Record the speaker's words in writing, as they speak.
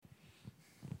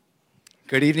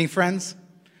Good evening, friends.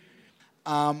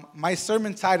 My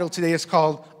sermon title today is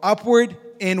called Upward,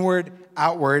 Inward,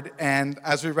 Outward. And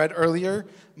as we read earlier,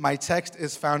 my text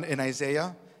is found in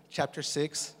Isaiah chapter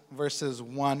 6, verses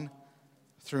 1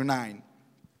 through 9.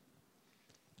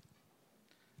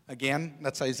 Again,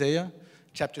 that's Isaiah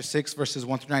chapter 6, verses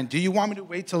 1 through 9. Do you want me to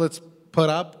wait till it's put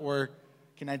up, or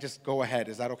can I just go ahead?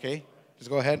 Is that okay? Just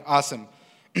go ahead? Awesome.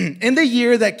 In the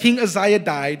year that King Uzziah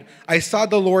died, I saw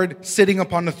the Lord sitting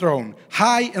upon the throne,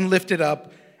 high and lifted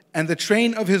up, and the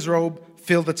train of his robe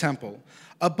filled the temple.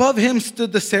 Above him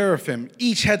stood the seraphim.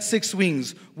 Each had 6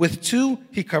 wings. With 2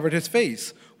 he covered his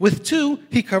face. With 2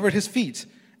 he covered his feet.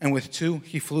 And with 2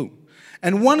 he flew.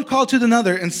 And one called to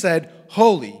another and said,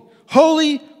 Holy,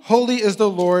 holy, holy is the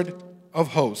Lord of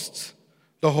hosts.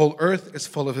 The whole earth is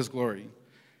full of his glory.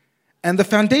 And the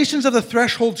foundations of the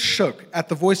threshold shook at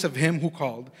the voice of him who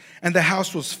called, and the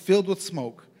house was filled with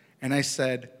smoke. And I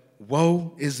said,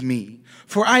 Woe is me,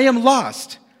 for I am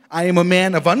lost. I am a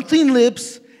man of unclean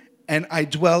lips, and I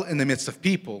dwell in the midst of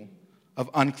people of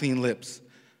unclean lips.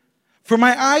 For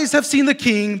my eyes have seen the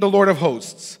King, the Lord of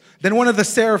hosts. Then one of the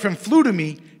seraphim flew to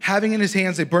me, having in his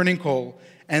hands a burning coal,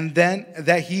 and then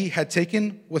that he had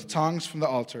taken with tongs from the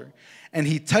altar. And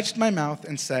he touched my mouth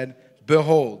and said,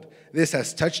 Behold, this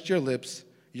has touched your lips,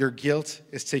 your guilt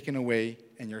is taken away,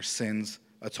 and your sins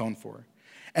atoned for.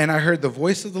 And I heard the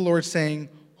voice of the Lord saying,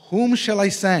 Whom shall I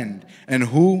send, and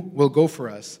who will go for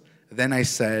us? Then I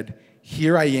said,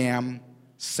 Here I am,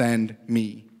 send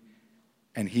me.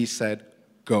 And he said,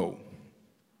 Go.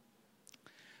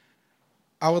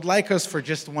 I would like us for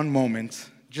just one moment,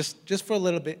 just for a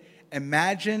little bit,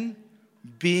 imagine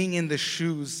being in the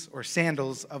shoes or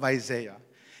sandals of Isaiah.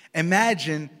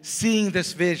 Imagine seeing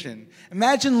this vision.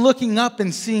 Imagine looking up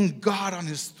and seeing God on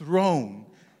his throne.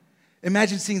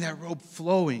 Imagine seeing that robe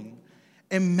flowing.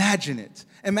 Imagine it.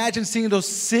 Imagine seeing those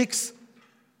 6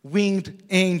 winged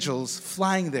angels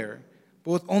flying there,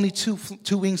 but with only two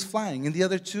wings flying. And the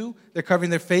other 2, they're covering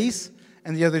their face,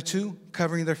 and the other 2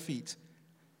 covering their feet.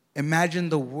 Imagine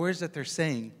the words that they're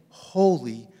saying,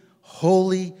 Holy,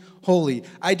 holy, holy.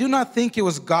 I do not think it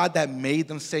was God that made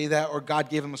them say that, or God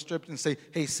gave them a script and say,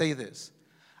 hey, say this.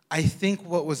 I think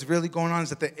what was really going on is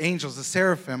that the angels, the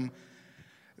seraphim,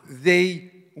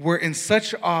 they were in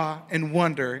such awe and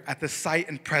wonder at the sight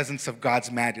and presence of God's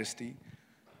majesty.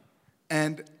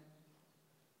 And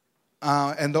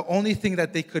the only thing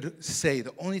that they could say,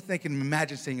 the only thing they can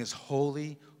imagine saying is,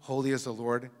 Holy, holy is the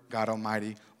Lord God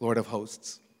Almighty, Lord of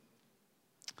hosts.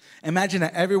 Imagine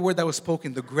that every word that was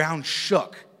spoken, the ground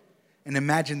shook. And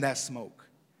imagine that smoke.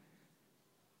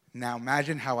 Now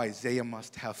imagine how Isaiah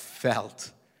must have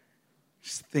felt.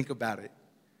 Just think about it.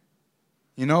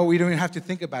 You know, we don't even have to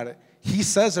think about it. He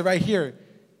says it right here.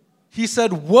 He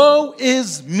said, Woe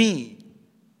is me.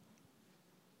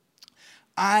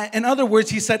 In other words,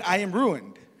 he said, I am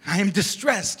ruined. I am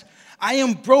distressed. I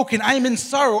am broken. I am in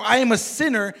sorrow. I am a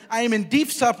sinner. I am in deep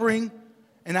suffering.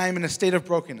 And I am in a state of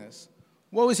brokenness.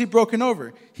 What was he broken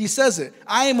over? He says it.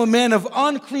 I am a man of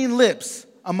unclean lips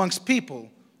amongst people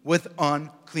with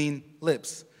unclean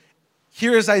lips.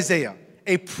 Here is Isaiah,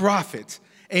 a prophet,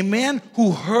 a man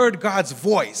who heard God's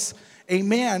voice, a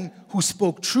man who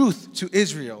spoke truth to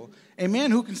Israel, a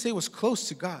man who can say was close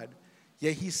to God.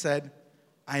 Yet he said,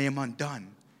 I am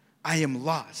undone. I am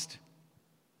lost.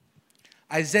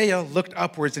 Isaiah looked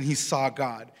upwards and he saw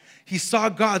God. He saw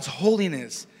God's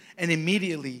holiness, and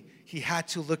immediately he had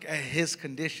to look at his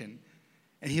condition,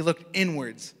 and he looked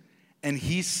inwards, and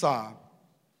he saw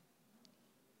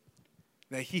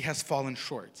that he has fallen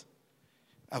short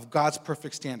of God's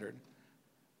perfect standard.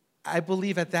 I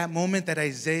believe at that moment that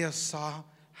Isaiah saw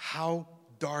how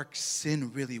dark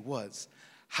sin really was,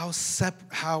 how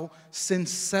sin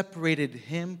separated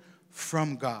him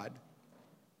from God.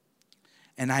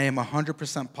 And I am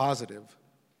 100% positive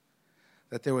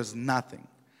that there was nothing,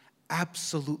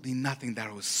 absolutely nothing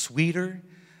that was sweeter,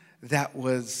 that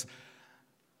was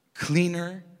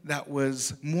cleaner, that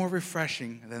was more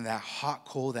refreshing than that hot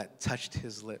coal that touched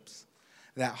his lips,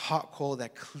 that hot coal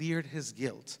that cleared his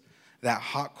guilt, that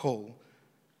hot coal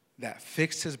that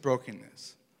fixed his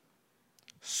brokenness.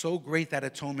 So great that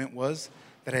atonement was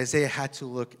that Isaiah had to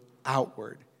look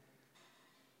outward.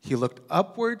 He looked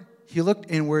upward, he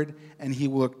looked inward, and he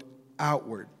looked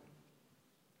outward.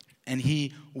 And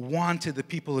he wanted the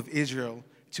people of Israel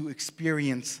to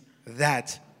experience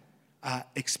that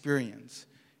experience.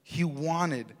 He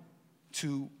wanted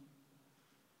to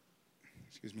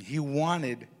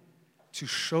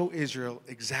show Israel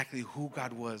exactly who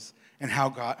God was and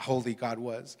how holy God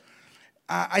was.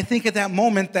 I think at that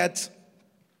moment that,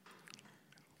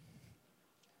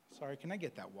 sorry, can I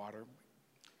get that water?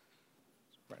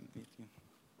 Right underneath you.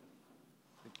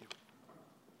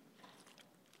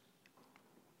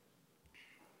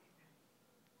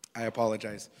 I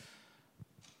apologize.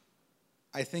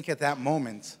 I think at that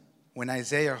moment, when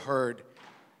Isaiah heard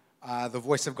the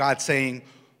voice of God saying,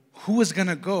 who is going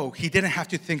to go? He didn't have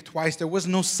to think twice. There was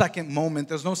no second moment.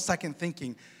 There's no second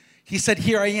thinking. He said,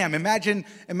 here I am. Imagine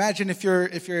if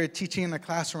you're teaching in a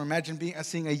classroom, imagine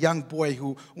seeing a young boy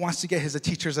who wants to get his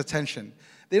teacher's attention.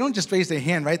 They don't just raise their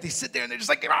hand, right? They sit there and they're just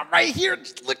like, oh, right here,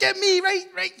 just look at me,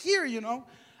 right here, you know?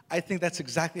 I think that's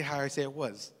exactly how Isaiah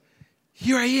was.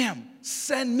 Here I am.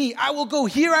 Send me. I will go.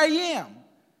 Here I am.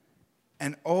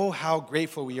 And oh, how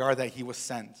grateful we are that he was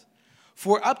sent.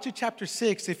 For up to chapter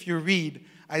 6, if you read,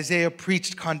 Isaiah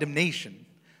preached condemnation.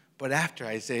 But after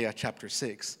Isaiah chapter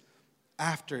 6,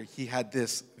 after he had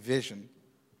this vision,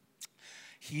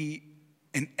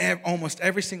 almost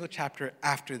every single chapter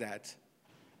after that,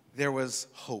 there was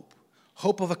hope.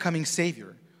 Hope of a coming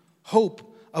Savior.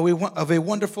 Hope of a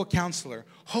wonderful counselor.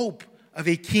 Hope of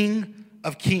a King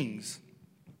of kings.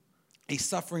 A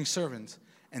suffering servant.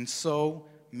 And so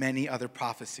many other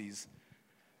prophecies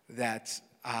that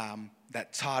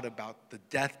taught about the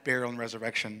death, burial, and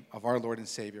resurrection of our Lord and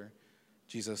Savior,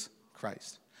 Jesus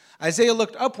Christ. Isaiah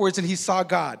looked upwards and he saw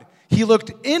God. He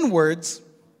looked inwards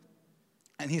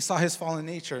and he saw his fallen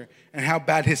nature and how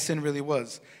bad his sin really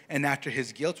was. And after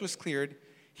his guilt was cleared,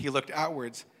 he looked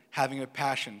outwards, having a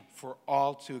passion for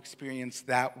all to experience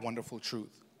that wonderful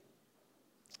truth.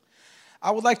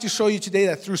 I would like to show you today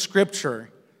that through Scripture,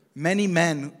 many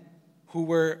men who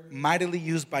were mightily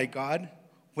used by God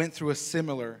went through a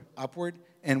similar upward,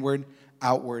 inward,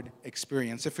 outward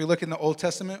experience. If we look in the Old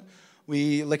Testament,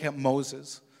 we look at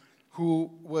Moses, who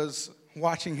was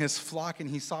watching his flock and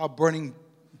he saw a burning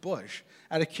bush.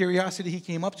 Out of curiosity, he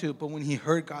came up to it, but when he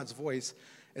heard God's voice,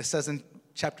 it says in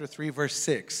chapter 3, verse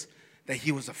 6, that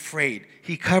he was afraid.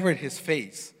 He covered his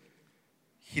face.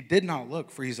 He did not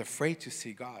look, for he's afraid to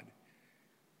see God.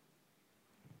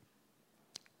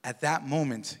 At that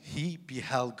moment, he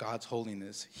beheld God's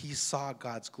holiness. He saw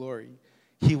God's glory.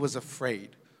 He was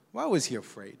afraid. Why was he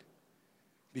afraid?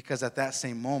 Because at that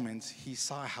same moment, he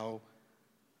saw how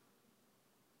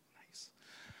nice.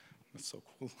 That's so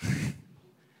cool.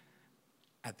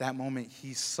 At that moment,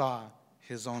 he saw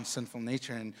his own sinful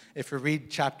nature. And if you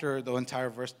read the entire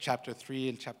verse, chapter 3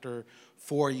 and chapter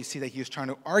 4, you see that he was trying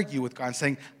to argue with God,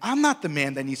 saying, I'm not the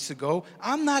man that needs to go.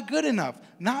 I'm not good enough.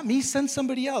 Not me, send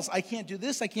somebody else. I can't do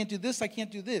this, I can't do this, I can't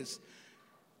do this.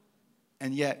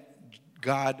 And yet,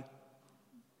 God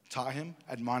taught him,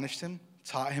 admonished him,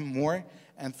 taught him more.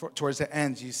 And towards the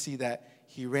end, you see that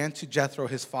he ran to Jethro,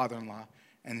 his father-in-law,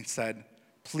 and said,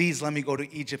 please let me go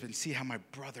to Egypt and see how my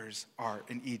brothers are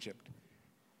in Egypt.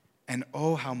 And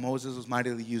oh, how Moses was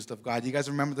mightily used of God. You guys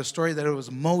remember the story that it was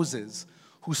Moses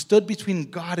who stood between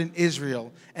God and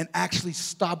Israel and actually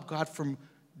stopped God from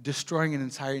destroying an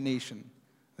entire nation.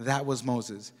 That was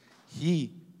Moses.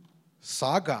 He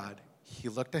saw God, he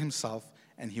looked at himself,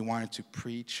 and he wanted to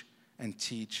preach and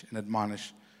teach and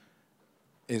admonish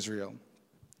Israel.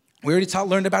 We already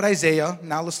learned about Isaiah.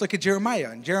 Now let's look at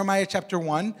Jeremiah. In Jeremiah chapter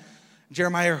 1,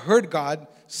 Jeremiah heard God,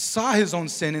 saw his own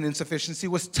sin and insufficiency,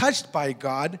 was touched by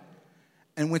God,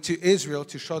 and went to Israel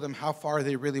to show them how far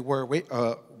they really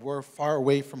were far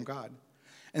away from God.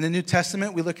 In the New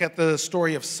Testament, we look at the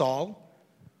story of Saul,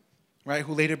 right,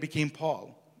 who later became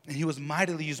Paul. And he was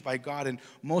mightily used by God, and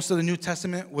most of the New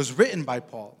Testament was written by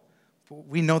Paul.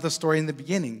 We know the story in the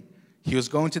beginning. He was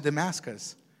going to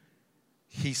Damascus.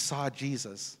 He saw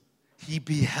Jesus. He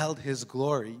beheld his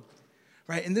glory,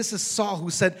 right? And this is Saul who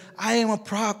said, I am a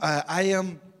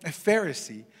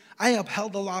Pharisee. I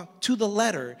upheld the law to the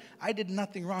letter. I did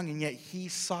nothing wrong, and yet he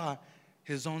saw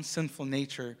his own sinful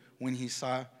nature when he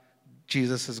saw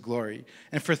Jesus' glory.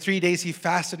 And for 3 days he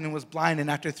fasted and was blind, and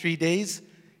after 3 days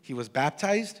he was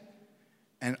baptized,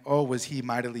 and oh, was he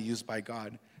mightily used by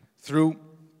God. Through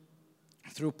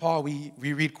Paul, we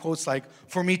read quotes like,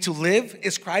 for me to live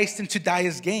is Christ and to die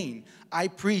is gain. I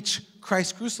preach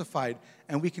Christ crucified.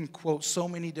 And we can quote so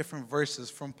many different verses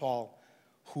from Paul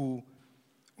who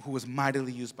was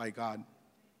mightily used by God.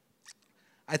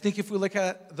 I think if we look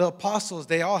at the apostles,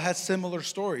 they all had similar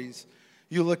stories.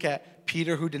 You look at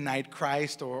Peter, who denied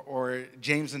Christ, or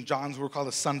James and John, who were called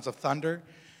the sons of thunder.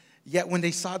 Yet when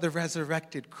they saw the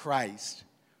resurrected Christ,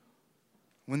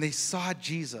 when they saw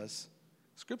Jesus,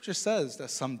 Scripture says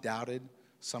that some doubted,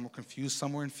 some were confused,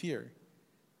 some were in fear.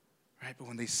 Right? But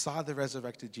when they saw the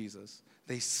resurrected Jesus,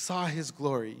 they saw his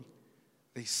glory,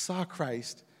 they saw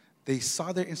Christ, they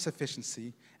saw their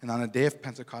insufficiency, and on the day of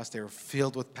Pentecost, they were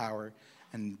filled with power.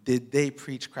 And did they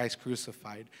preach Christ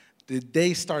crucified? Did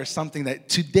they start something that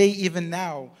today, even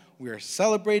now, we are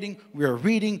celebrating, we are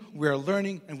reading, we are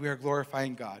learning, and we are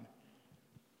glorifying God?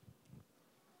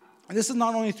 And this is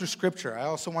not only through scripture. I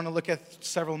also want to look at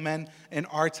several men in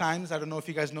our times. I don't know if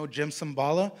you guys know Jim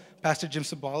Cymbala, Pastor Jim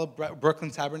Cymbala, Brooklyn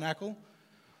Tabernacle.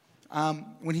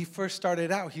 When he first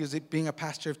started out, he was being a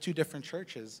pastor of 2 different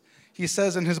churches. He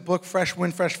says in his book, Fresh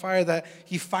Wind, Fresh Fire, that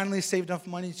he finally saved enough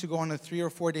money to go on a 3 or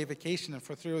 4 day vacation. And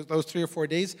for those 3 or 4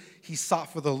 days, he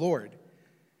sought for the Lord.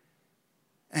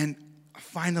 And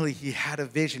finally, he had a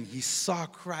vision. He saw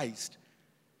Christ.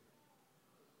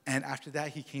 And after that,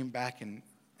 he came back and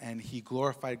he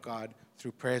glorified God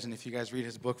through prayers. And if you guys read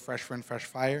his book, Fresh Wind, Fresh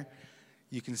Fire,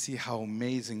 you can see how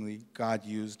amazingly God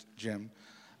used Jim.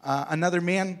 Another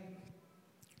man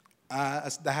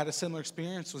that had a similar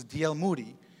experience was D.L.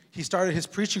 Moody. He started his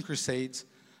preaching crusades,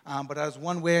 but as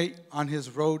one way on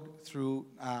his road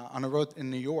on a road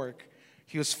in New York,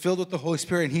 he was filled with the Holy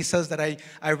Spirit. And he says that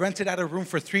I rented out a room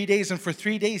for 3 days, and for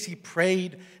 3 days he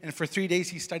prayed, and for 3 days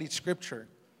he studied Scripture.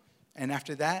 And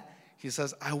after that, he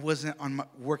says, I wasn't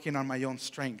working on my own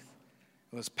strength.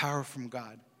 It was power from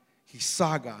God. He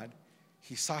saw God.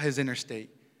 He saw his inner state.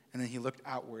 And then he looked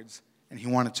outwards, and he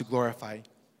wanted to glorify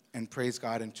and praise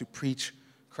God and to preach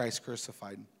Christ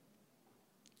crucified.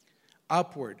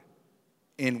 Upward,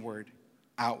 inward,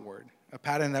 outward. A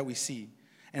pattern that we see.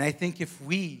 And I think if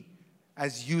we,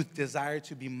 as youth, desire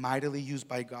to be mightily used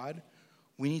by God,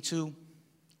 we need to,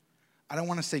 I don't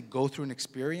want to say go through an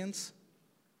experience,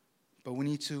 but we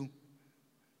need to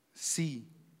see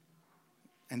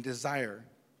and desire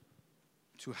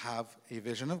to have a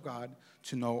vision of God,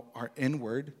 to know our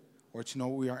inward, or to know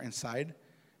what we are inside,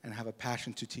 and have a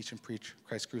passion to teach and preach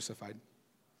Christ crucified.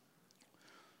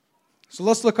 So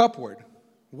let's look upward.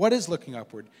 What is looking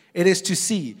upward? It is to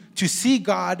see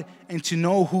God and to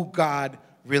know who God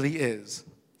really is.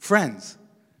 Friends,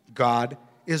 God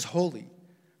is holy.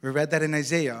 We read that in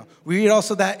Isaiah. We read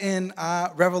also that in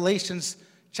Revelations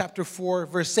chapter 4,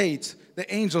 verse 8.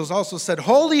 The angels also said,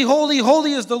 Holy, holy,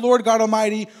 holy is the Lord God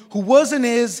Almighty, who was and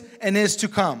is to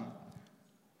come.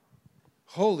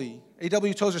 Holy,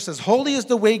 A.W. Tozer says, holy is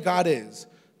the way God is.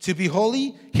 To be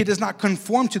holy, he does not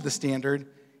conform to the standard.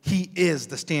 He is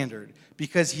the standard.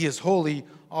 Because he is holy,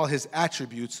 all his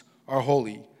attributes are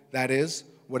holy. That is,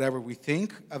 whatever we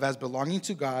think of as belonging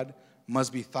to God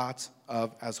must be thought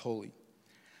of as holy.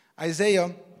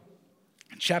 Isaiah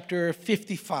chapter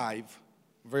 55,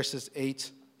 verses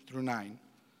 8 through 9.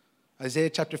 Isaiah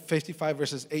chapter 55,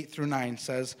 verses 8 through 9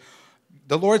 says,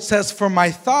 the Lord says, for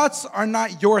my thoughts are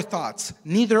not your thoughts,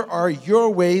 neither are your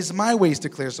ways my ways,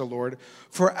 declares the Lord.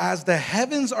 For as the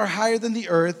heavens are higher than the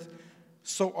earth,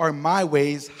 so are my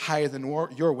ways higher than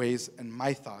your ways, and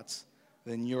my thoughts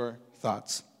than your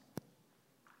thoughts.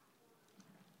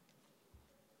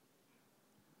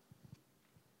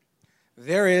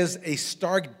 There is a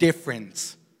stark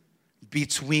difference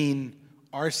between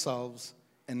ourselves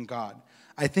and God.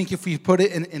 I think if we put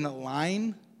it in a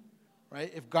line, right?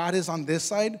 If God is on this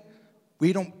side,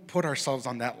 we don't put ourselves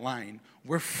on that line.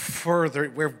 We're further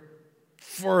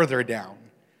down,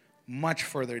 much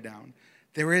further down.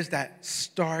 There is that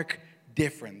stark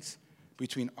difference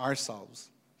between ourselves.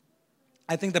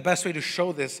 I think the best way to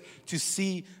show this, to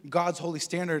see God's holy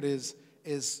standard is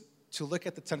to look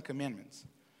at the 10 Commandments.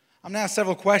 I'm going to ask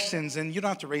several questions, and you don't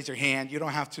have to raise your hand. You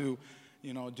don't have to,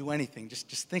 do anything.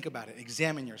 Just think about it.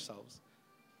 Examine yourselves.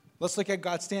 Let's look at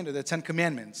God's standard, the 10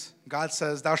 Commandments. God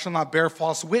says, thou shalt not bear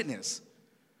false witness.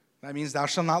 That means thou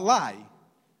shalt not lie.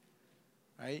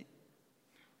 Right?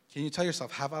 Can you tell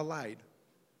yourself, have I lied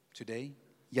today,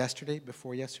 yesterday,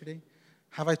 before yesterday?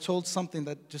 Have I told something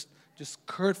that just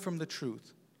curd from the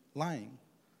truth? Lying.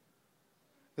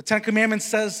 The 10 Commandments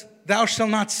says, thou shalt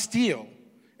not steal.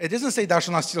 It doesn't say thou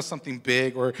shalt not steal something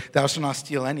big, or thou shalt not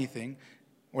steal anything,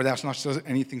 or thou shalt not steal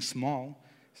anything small.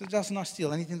 It says thou shalt not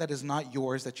steal. Anything that is not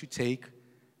yours that you take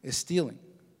is stealing.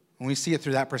 When we see it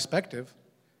through that perspective,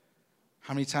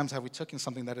 how many times have we taken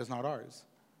something that is not ours?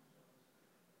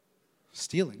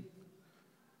 Stealing.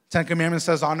 10 Commandments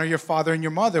says honor your father and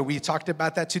your mother. We talked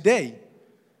about that today.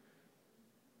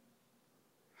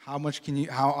 How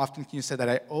often can you say that?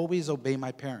 I always obey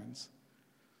my parents.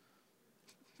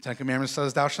 10 Commandments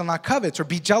says thou shalt not covet or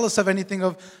be jealous of anything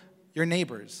of your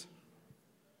neighbors.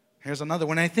 Here's another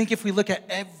one. I think if we look at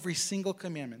every single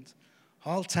commandment,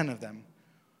 all 10 of them,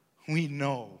 we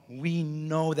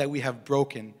know that we have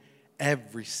broken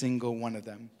every single one of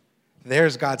them.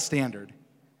 There's God's standard,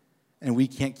 and we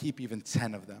can't keep even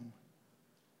 10 of them.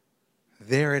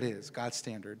 There it is, God's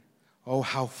standard. Oh,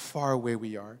 how far away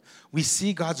we are. We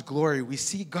see God's glory. We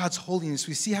see God's holiness.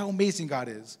 We see how amazing God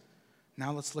is.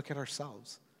 Now let's look at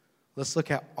ourselves. Let's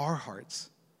look at our hearts.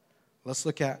 Let's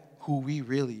look at who we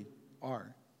really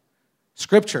are.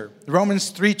 Scripture,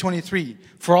 Romans 3:23.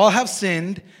 For all have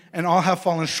sinned and all have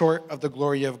fallen short of the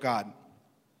glory of God.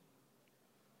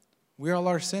 We all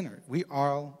are sinners. We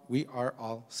are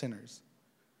all sinners.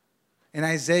 In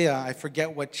Isaiah, I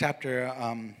forget what chapter,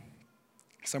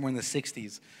 somewhere in the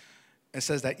 60s, it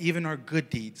says that even our good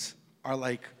deeds are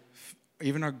like,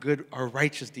 our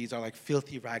righteous deeds are like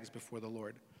filthy rags before the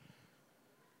Lord.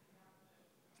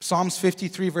 Psalms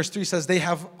 53 verse 3 says, they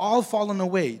have all fallen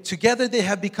away. Together they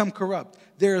have become corrupt.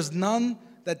 There is none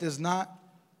that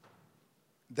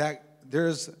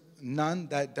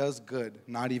does good,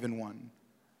 not even one.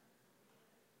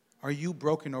 Are you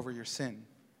broken over your sin?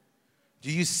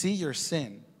 Do you see your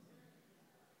sin?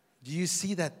 Do you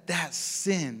see that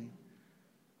sin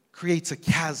creates a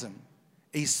chasm,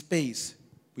 a space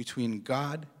between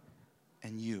God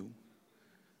and you?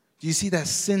 Do you see that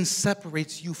sin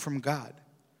separates you from God?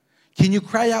 Can you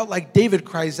cry out like David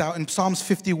cries out in Psalms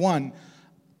 51,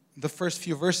 the first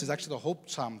few verses, actually the whole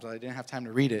psalm, but I didn't have time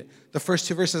to read it. The first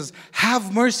two verses,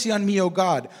 have mercy on me, O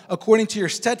God, according to your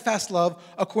steadfast love,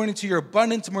 according to your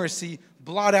abundant mercy,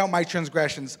 blot out my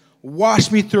transgressions,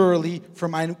 wash me thoroughly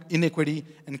from my iniquity,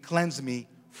 and cleanse me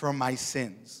from my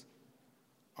sins.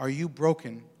 Are you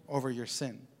broken over your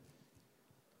sin?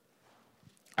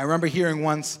 I remember hearing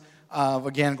once,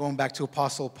 again, going back to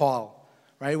Apostle Paul,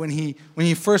 right? When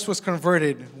he first was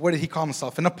converted, what did he call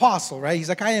himself? An apostle, right? He's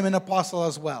like, I am an apostle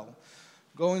as well.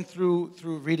 Going through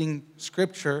reading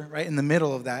scripture, right, in the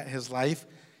middle of that, his life,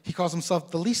 he calls himself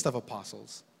the least of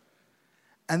apostles.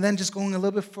 And then just going a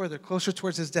little bit further, closer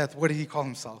towards his death, what did he call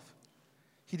himself?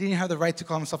 He didn't have the right to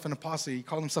call himself an apostle. He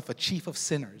called himself a chief of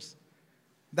sinners.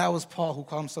 That was Paul who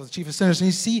called himself the chief of sinners. And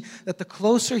you see that the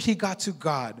closer he got to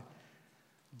God,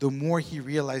 the more he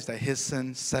realized that his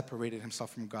sin separated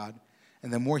himself from God.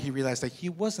 And the more he realized that he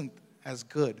wasn't as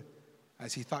good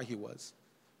as he thought he was.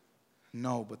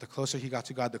 No, but the closer he got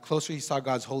to God, the closer he saw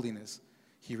God's holiness,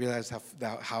 he realized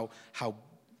how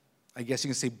I guess you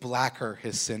can say blacker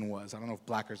his sin was. I don't know if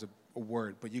blacker is a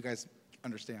word, but you guys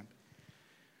understand.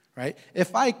 Right?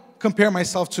 If I compare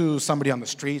myself to somebody on the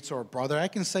streets or a brother, I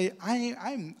can say,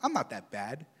 I'm not that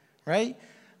bad, right?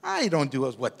 I don't do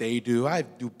what they do. I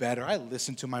do better. I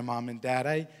listen to my mom and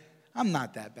dad. I'm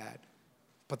not that bad.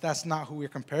 But that's not who we're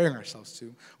comparing ourselves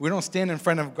to. We don't stand in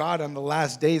front of God on the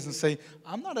last days and say,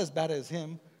 I'm not as bad as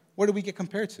him. What do we get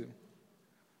compared to?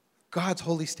 God's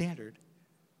holy standard.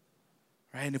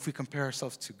 Right? And if we compare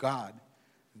ourselves to God,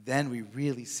 then we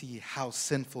really see how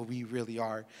sinful we really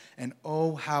are. And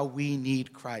oh, how we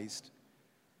need Christ.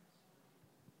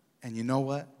 And you know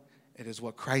what? It is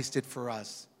what Christ did for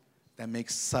us that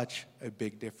makes such a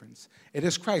big difference. It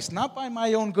is Christ, not by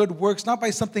my own good works, not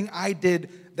by something I did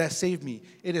that saved me.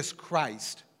 It is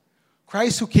Christ.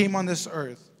 Christ who came on this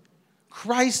earth.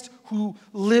 Christ who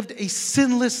lived a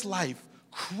sinless life.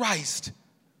 Christ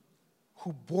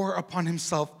who bore upon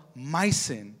himself my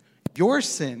sin,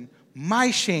 my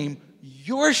shame,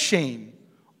 your shame,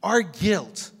 our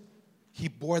guilt. He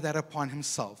bore that upon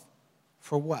himself.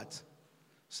 For what?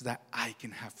 So that I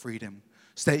can have freedom.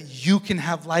 So that you can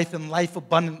have life and life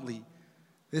abundantly.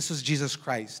 This was Jesus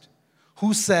Christ,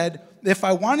 who said, if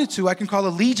I wanted to, I can call a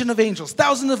legion of angels,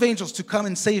 thousands of angels to come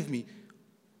and save me.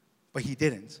 But he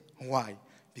didn't. Why?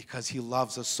 Because he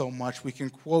loves us so much. We can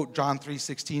quote John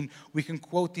 3:16. We can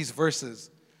quote these verses.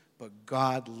 But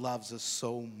God loves us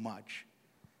so much.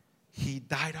 He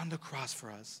died on the cross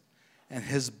for us. And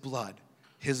his blood,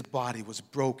 his body was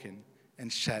broken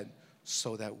and shed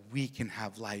so that we can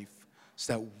have life.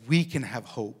 So that we can have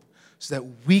hope, so that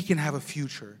we can have a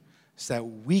future, so that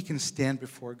we can stand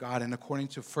before God. And according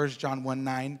to 1 John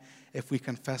 1:9, if we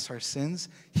confess our sins,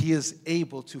 he is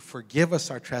able to forgive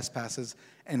us our trespasses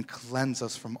and cleanse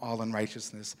us from all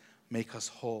unrighteousness, make us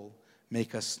whole,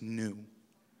 make us new.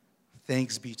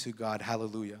 Thanks be to God.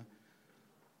 Hallelujah.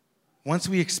 Once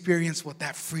we experience what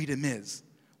that freedom is,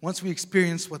 once we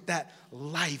experience what that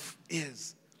life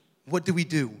is, what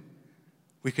do?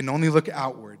 We can only look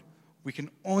outward. We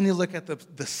can only look at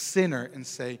the sinner and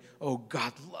say, oh,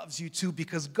 God loves you too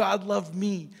because God loved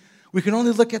me. We can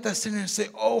only look at that sinner and say,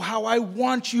 oh, how I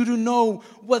want you to know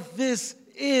what this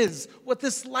is, what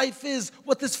this life is,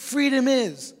 what this freedom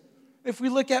is. If we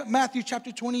look at Matthew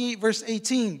chapter 28, verse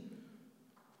 18.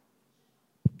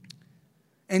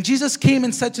 And Jesus came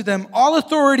and said to them, all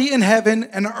authority in heaven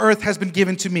and on earth has been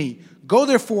given to me. Go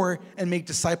therefore and make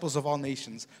disciples of all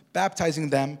nations, baptizing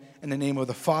them in the name of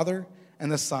the Father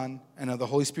and the Son, and of the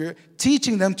Holy Spirit,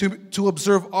 teaching them to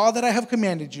observe all that I have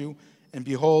commanded you. And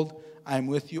behold, I am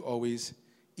with you always,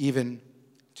 even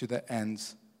to the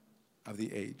ends of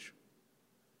the age.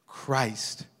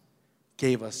 Christ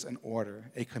gave us an order,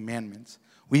 a commandment.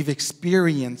 We've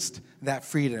experienced that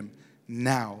freedom.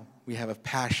 Now we have a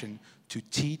passion to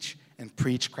teach and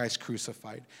preach Christ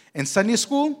crucified. In Sunday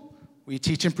school, we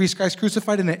teach and preach Christ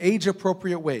crucified in an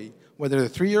age-appropriate way. Whether they're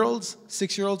 3-year-olds,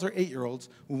 6-year-olds, or 8-year-olds,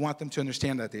 we want them to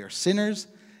understand that they are sinners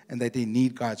and that they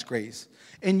need God's grace.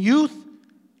 In youth,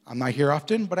 I'm not here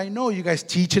often, but I know you guys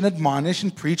teach and admonish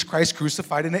and preach Christ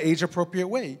crucified in an age-appropriate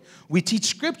way. We teach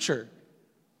Scripture.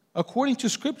 According to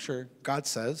Scripture, God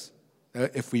says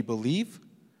that if we believe,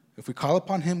 if we call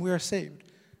upon Him, we are saved.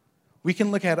 We can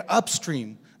look at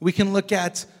upstream. We can look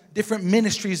at different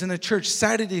ministries in the church,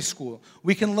 Saturday school.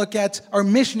 We can look at our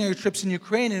missionary trips in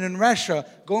Ukraine and in Russia,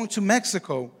 going to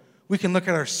Mexico. We can look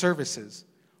at our services.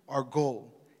 Our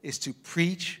goal is to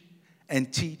preach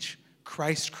and teach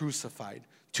Christ crucified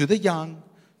to the young,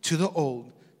 to the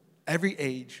old, every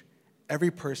age,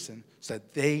 every person, so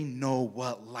that they know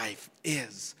what life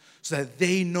is, so that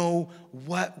they know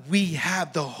what we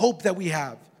have, the hope that we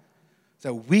have, so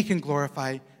that we can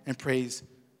glorify and praise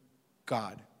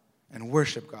God and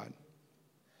worship God.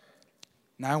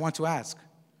 Now I want to ask,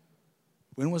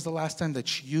 when was the last time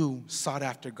that you sought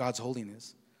after God's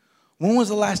holiness? When was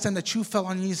the last time that you fell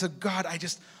on your knees and said, God,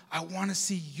 I want to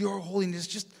see your holiness,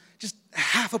 just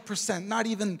 0.5%, not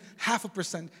even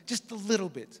 0.5%, just a little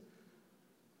bit.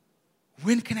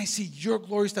 When can I see your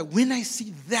glorious that when I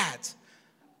see that,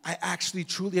 I actually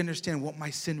truly understand what my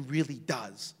sin really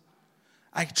does.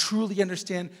 I truly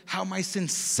understand how my sin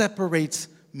separates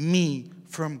me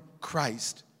from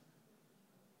Christ.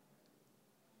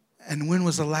 And when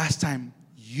was the last time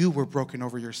you were broken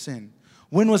over your sin?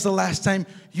 When was the last time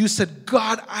you said,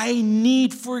 God, I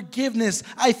need forgiveness.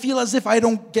 I feel as if I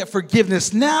don't get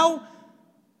forgiveness now,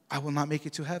 I will not make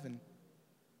it to heaven.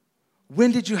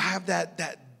 When did you have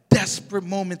that desperate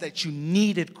moment that you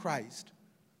needed Christ?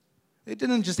 It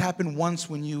didn't just happen once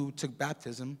when you took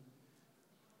baptism.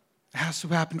 It has to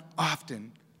happen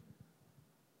often.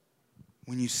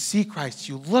 When you see Christ,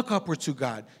 you look upward to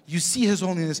God. You see His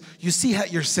holiness. You see how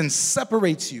your sin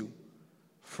separates you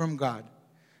from God.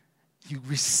 You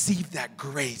receive that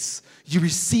grace. You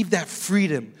receive that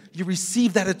freedom. You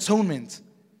receive that atonement.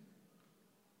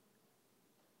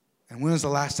 And when was the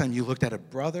last time you looked at a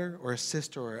brother or a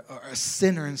sister or a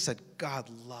sinner and said, God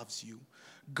loves you.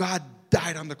 God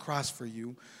died on the cross for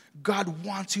you. God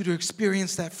wants you to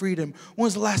experience that freedom. When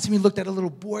was the last time you looked at a little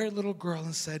boy or a little girl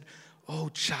and said, oh,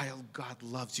 child, God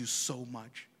loves you so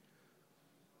much?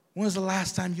 When was the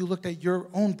last time you looked at your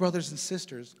own brothers and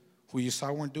sisters who you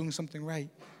saw weren't doing something right,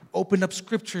 opened up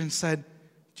Scripture and said,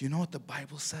 do you know what the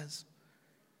Bible says?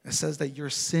 It says that your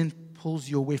sin pulls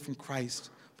you away from Christ,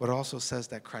 but it also says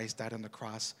that Christ died on the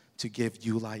cross to give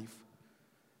you life.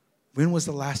 When was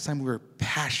the last time we were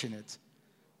passionate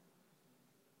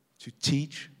to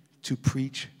teach, to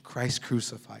preach Christ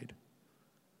crucified?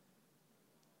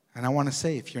 And I want to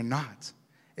say, if you're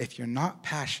not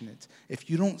passionate, if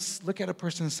you don't look at a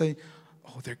person and say,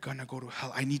 oh, they're going to go to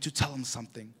hell, I need to tell them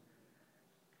something.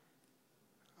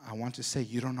 I want to say,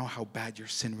 you don't know how bad your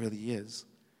sin really is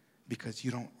because you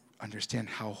don't understand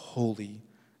how holy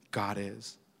God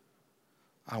is.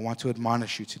 I want to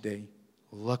admonish you today.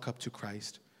 Look up to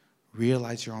Christ.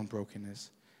 Realize your own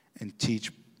brokenness and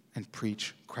teach and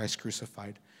preach Christ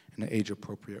crucified in an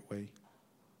age-appropriate way.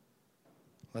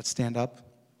 Let's stand up.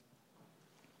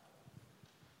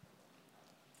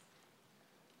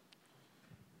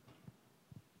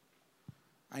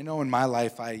 I know in my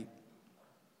life,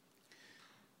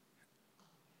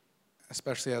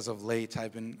 especially as of late,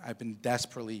 I've been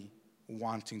desperately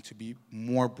wanting to be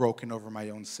more broken over my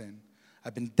own sin.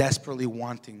 I've been desperately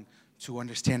wanting to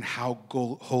understand how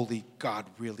holy God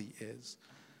really is,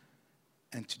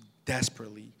 and to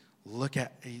desperately look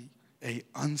at a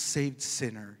unsaved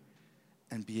sinner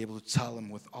and be able to tell him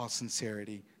with all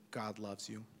sincerity, God loves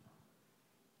you.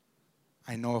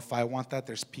 I know if I want that,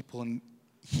 there's people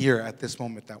here at this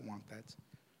moment that want that.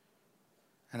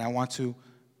 And I want to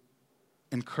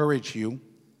encourage you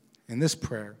in this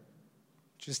prayer.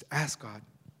 Just ask God,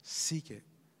 seek it.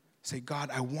 Say, God,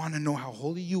 I want to know how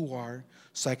holy you are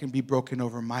so I can be broken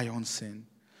over my own sin,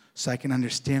 so I can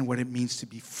understand what it means to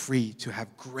be free, to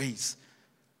have grace,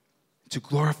 to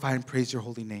glorify and praise your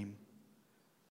holy name.